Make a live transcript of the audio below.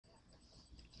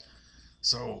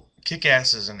So,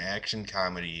 Kick-Ass is an action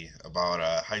comedy about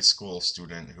a high school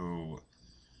student who,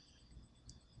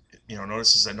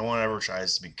 notices that no one ever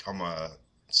tries to become a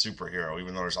superhero,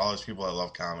 even though there's all these people that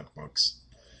love comic books.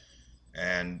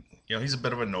 And, he's a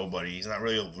bit of a nobody. He's not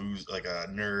really like a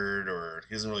nerd, or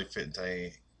he doesn't really fit into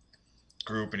any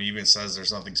group, and he even says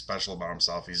there's nothing special about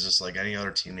himself. He's just like any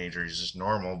other teenager. He's just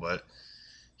normal, but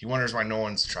he wonders why no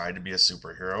one's tried to be a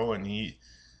superhero, and he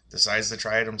decides to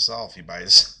try it himself. He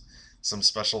buys some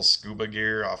special scuba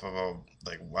gear off of a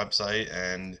website,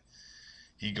 and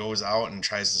he goes out and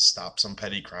tries to stop some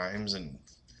petty crimes and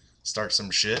start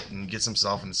some shit and gets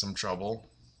himself into some trouble.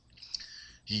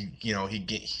 He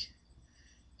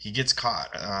gets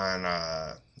caught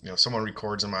on someone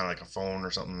records him on like a phone or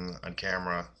something on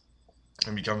camera,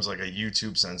 and becomes like a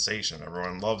YouTube sensation.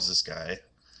 Everyone loves this guy.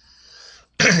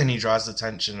 And he draws the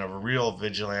attention of a real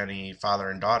vigilante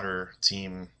father and daughter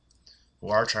team who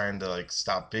are trying to like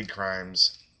stop big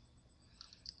crimes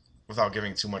without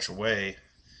giving too much away,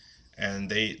 and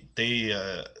they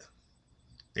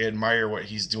admire what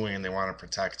he's doing and they want to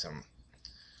protect him.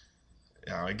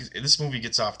 This movie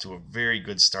gets off to a very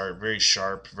good start, very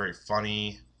sharp, very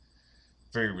funny,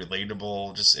 very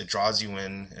relatable. Just it draws you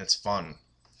in and it's fun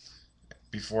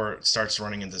before it starts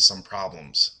running into some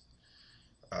problems.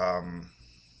 Um,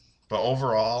 but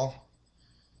overall,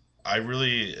 I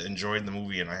really enjoyed the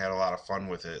movie and I had a lot of fun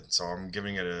with it. So I'm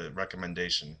giving it a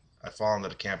recommendation. I fall into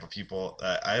the camp of people.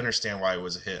 I understand why it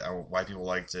was a hit, why people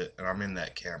liked it, and I'm in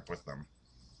that camp with them.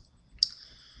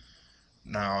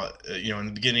 Now, in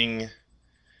the beginning,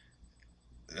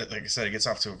 like I said, it gets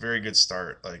off to a very good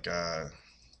start.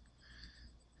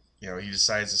 He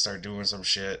decides to start doing some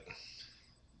shit,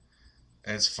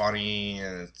 and it's funny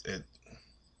and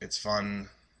it's fun,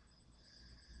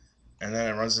 and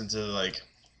then it runs into like,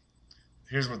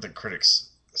 here's what the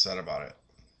critics said about it.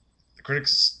 The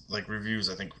critics like reviews,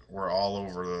 I think, were all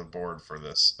over the board for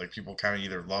this. Like people kind of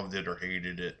either loved it or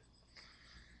hated it.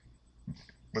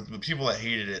 But the people that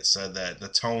hated it said that the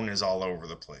tone is all over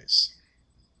the place.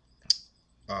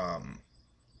 Um,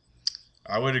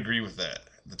 I would agree with that.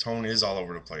 The tone is all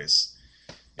over the place.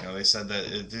 They said that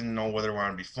it didn't know whether it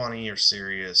wanted to be funny or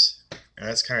serious, and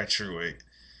that's kind of true.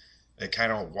 It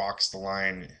kind of walks the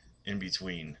line in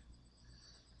between,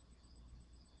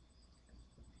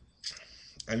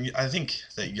 and I think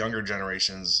that younger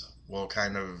generations will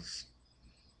kind of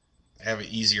have an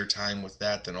easier time with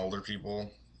that than older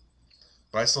people.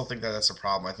 But I still think that that's a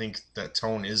problem. I think that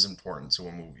tone is important to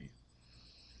a movie.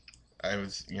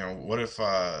 What if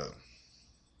the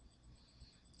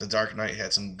Dark Knight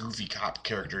had some goofy cop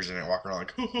characters in it walking around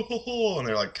like, ho, ho, ho, ho, and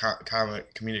they're like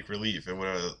comedic relief? It would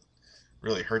have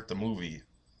really hurt the movie.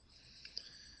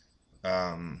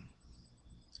 Um,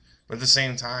 but at the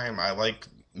same time, I like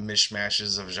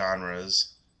mishmashes of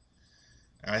genres.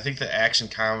 And I think the action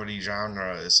comedy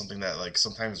genre is something that like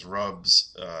sometimes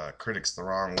rubs critics the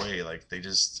wrong way. Like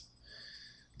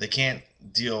they can't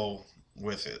deal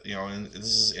with it. And this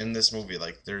is in this movie.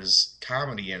 Like there's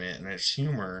comedy in it and there's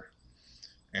humor,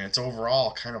 and it's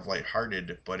overall kind of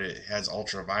lighthearted, but it has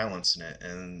ultra violence in it,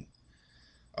 and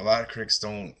a lot of critics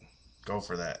don't go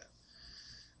for that.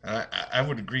 And I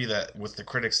would agree that with the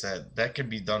critics that could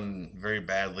be done very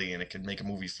badly and it could make a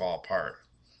movie fall apart.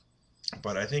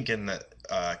 But I think in the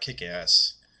Kick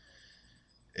Ass,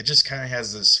 it just kind of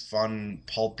has this fun,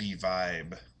 pulpy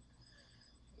vibe,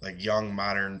 like young,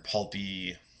 modern,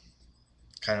 pulpy,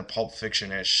 kind of pulp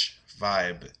fiction ish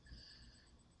vibe,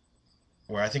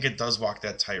 where I think it does walk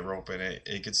that tightrope and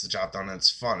it gets the job done and it's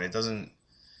fun. It doesn't,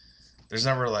 there's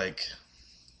never like,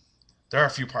 there are a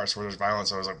few parts where there's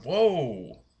violence. I was like,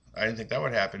 whoa, I didn't think that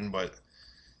would happen, but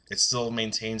it still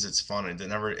maintains its fun. It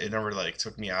never like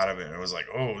took me out of it. It was like,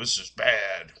 oh, this is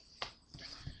bad.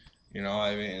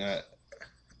 I mean,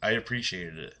 I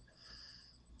appreciated it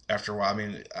after a while. I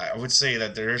mean, I would say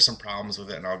that there are some problems with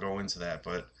it, and I'll go into that.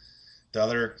 But the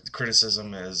other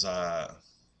criticism is that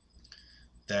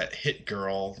hit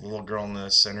girl, the little girl in the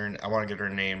center. I want to get her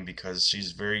name because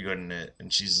she's very good in it, and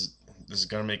this is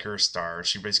gonna make her a star.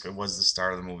 She basically was the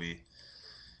star of the movie.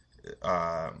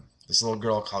 Uh, this little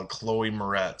girl called Chloe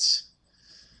Moretz,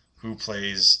 who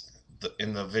plays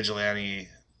in the vigilante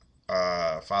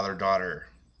father daughter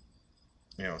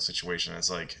situation. It's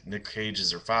like Nick Cage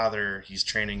is her father. He's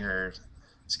training her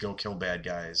to go kill bad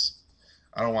guys.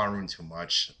 I don't want to ruin too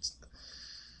much,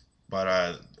 but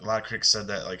a lot of critics said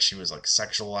that like she was like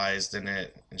sexualized in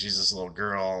it, and she's this little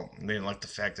girl. And they didn't like the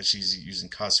fact that she's using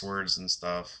cuss words and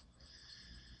stuff.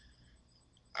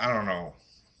 I don't know.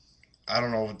 I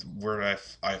don't know where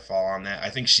I fall on that. I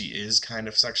think she is kind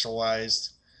of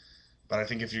sexualized, but I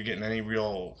think if you're getting any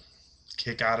real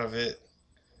kick out of it,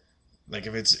 Like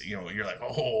if it's you're like,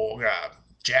 oh god,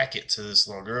 jacket to this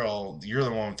little girl, you're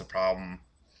the one with the problem.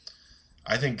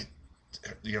 I think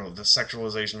the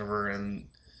sexualization of her and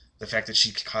the fact that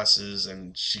she cusses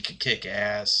and she could kick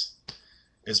ass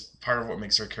is part of what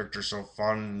makes her character so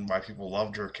fun. Why people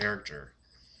loved her character.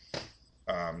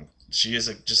 She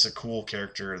is just a cool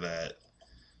character that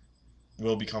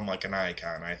will become like an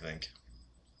icon, I think.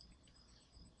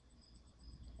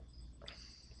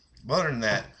 But other than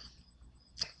that,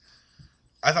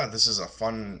 I thought this is a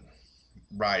fun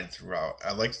ride throughout.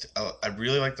 I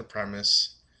really like the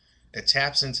premise. It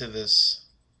taps into this.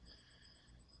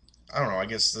 I don't know. I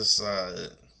guess this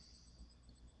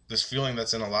feeling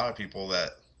that's in a lot of people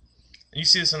that you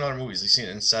see this in other movies. You see it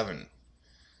in Seven.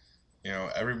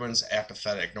 Everyone's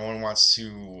apathetic. No one wants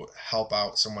to help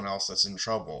out someone else that's in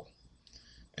trouble.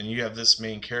 And you have this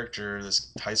main character,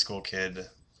 this high school kid,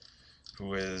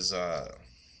 who is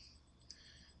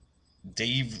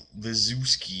Dave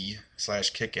Lizuski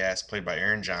slash Kick-Ass, played by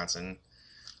Aaron Johnson,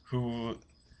 who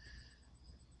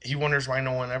he wonders why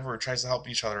no one ever tries to help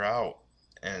each other out,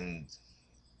 and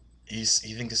he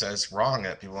thinks that it's wrong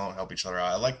that people don't help each other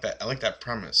out. I like that. I like that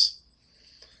premise,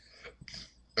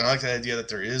 and I like the idea that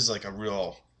there is like a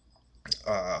real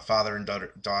father and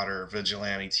daughter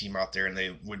vigilante team out there, and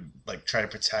they would like try to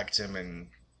protect him and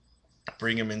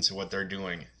bring him into what they're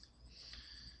doing.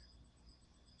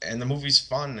 And the movie's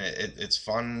fun. It's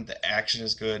fun. The action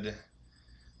is good.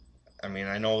 I mean,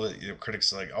 I know that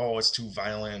critics are like, oh, it's too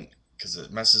violent because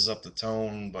it messes up the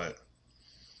tone, but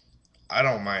I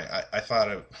don't mind. I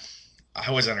thought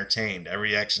I was entertained.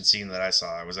 Every action scene that I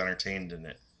saw, I was entertained in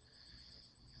it.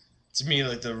 To me,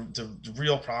 like the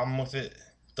real problem with it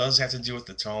does have to do with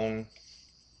the tone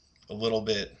a little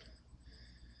bit,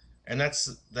 and that's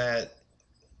that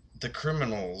the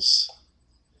criminals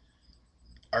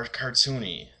are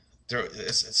cartoony.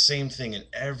 It's the same thing in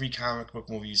every comic book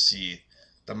movie you see.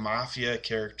 The mafia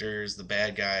characters, the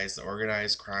bad guys, the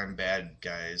organized crime bad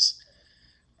guys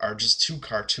are just too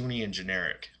cartoony and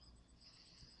generic.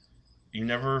 You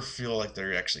never feel like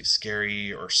they're actually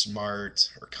scary or smart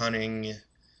or cunning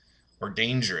or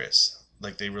dangerous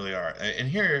like they really are. And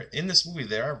here in this movie,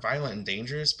 they are violent and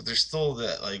dangerous, but there's still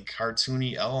that like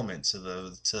cartoony element to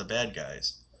the bad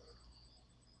guys,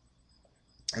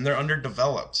 and they're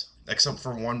underdeveloped except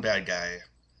for one bad guy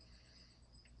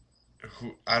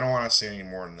who I don't want to say any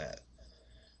more than that.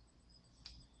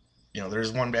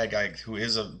 There's one bad guy who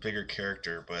is a bigger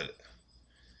character, but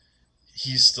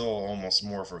he's still almost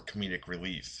more for comedic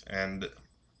relief. And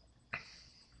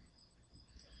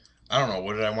I don't know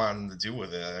what did I want him to do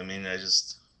with it. I mean, I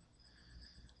just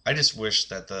wish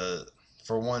that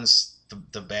for once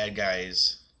the bad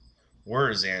guys were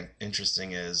as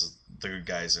interesting as the good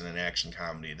guys in an action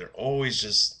comedy. They're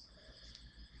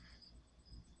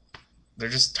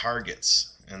just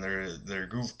targets and they're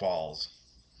goofballs.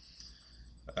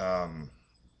 Um,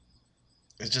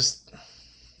 it's just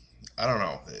I don't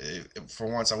know. For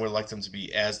once, I would like them to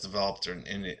be as developed and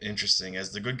interesting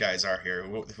as the good guys are here.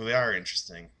 Who they are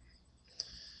interesting.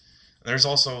 There's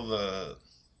also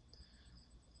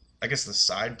I guess the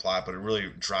side plot, but it really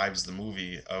drives the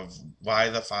movie of why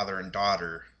the father and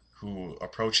daughter who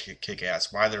approach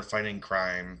Kick-Ass, why they're fighting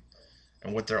crime,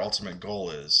 and what their ultimate goal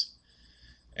is.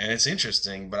 And it's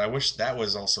interesting, but I wish that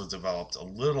was also developed a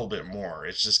little bit more.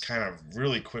 It's just kind of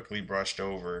really quickly brushed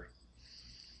over.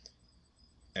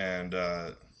 And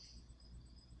I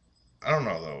don't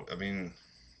know though. I mean,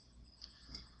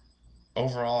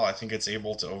 overall, I think it's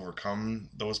able to overcome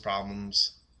those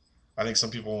problems. I think some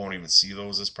people won't even see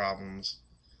those as problems.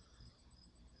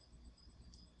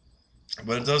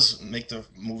 But it does make the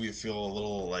movie feel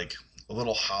a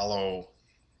little hollow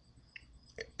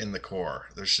in the core.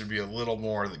 There should be a little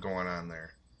more going on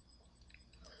there.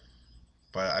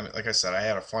 But I mean, like I said, I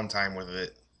had a fun time with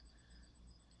it.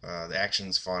 The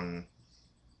action's fun.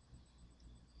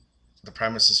 The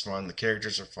premise is fun. The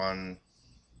characters are fun.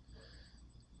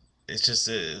 It's just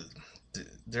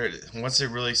there. Once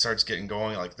it really starts getting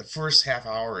going, like the first half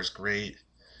hour is great.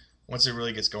 Once it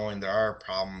really gets going, there are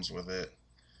problems with it.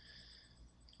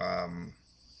 Um,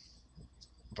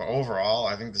 but overall,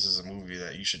 I think this is a movie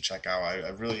that you should check out. I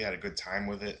really had a good time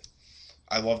with it.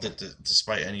 I loved it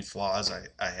despite any flaws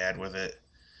I had with it.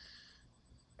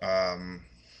 Um,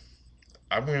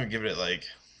 I'm gonna give it like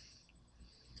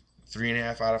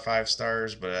 3.5 out of 5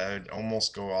 stars, but I'd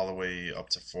almost go all the way up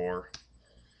to 4.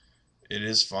 It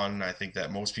is fun. I think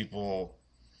that most people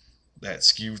that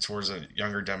skew towards a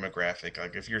younger demographic,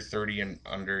 like if you're 30 and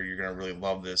under, you're gonna really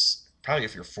love this. Probably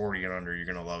if you're 40 and under, you're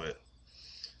gonna love it.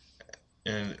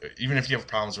 and even if you have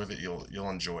problems with it, you'll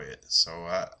enjoy it.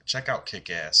 So check out Kick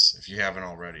Ass if you haven't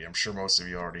already. I'm sure most of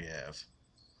you already have.